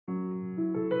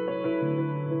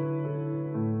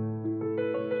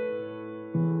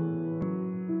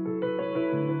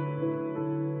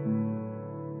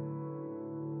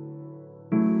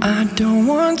don't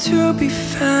want to be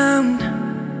found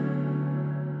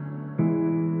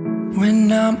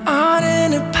when I'm out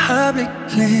in a public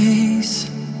place.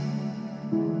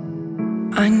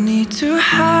 I need to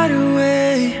hide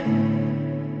away.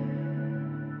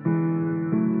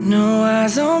 No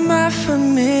eyes on my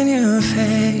familiar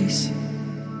face.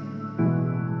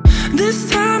 This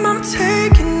time I'm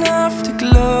taking off the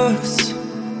gloves,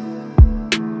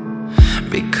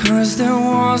 because the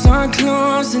walls are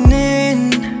closing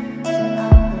in.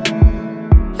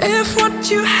 If what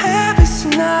you have is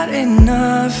not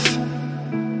enough,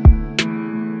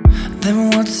 then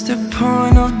what's the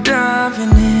point of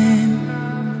diving in?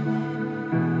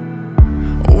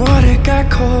 Water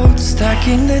got cold, stuck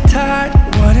in the tide.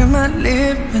 What am I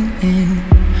living in?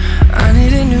 I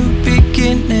need a new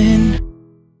beginning.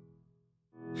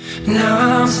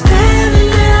 Now I'm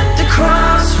standing at the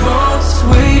crossroads,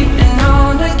 waiting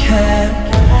on a cab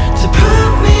to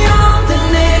put me on the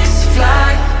next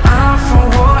flight out from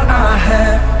what I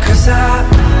have. Cause I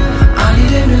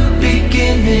need a new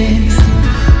beginning.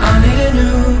 I need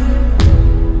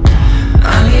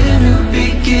a new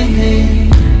beginning.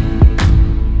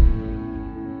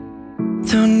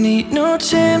 Don't need no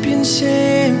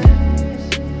championship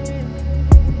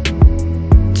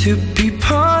to be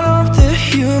part of the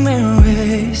human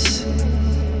race.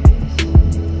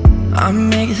 I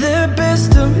make the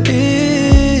best of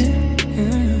it,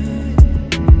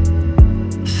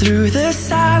 through the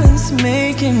silence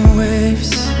making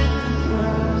waves.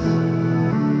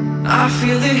 I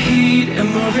feel the heat and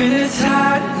moving the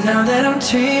tide. Now that I'm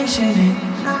changing it,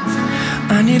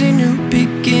 I need a new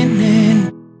beginning.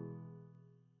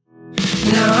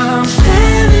 Now I'm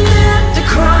standing at the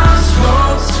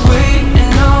crossroads,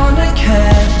 waiting on a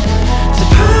cab to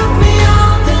put me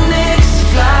on the next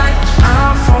flight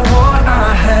out from what I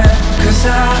have. Cause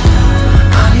I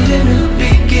need a new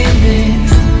beginning.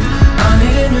 I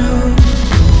need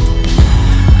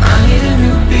a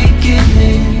new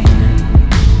beginning.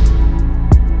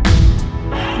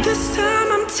 This time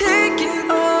I'm taking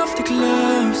off the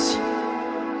gloves,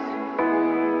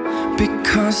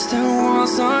 because the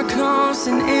walls are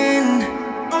closing in.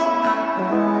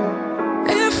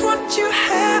 If what you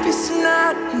have is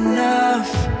not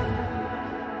enough,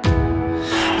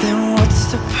 then what's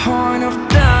the point of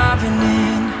diving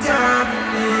in?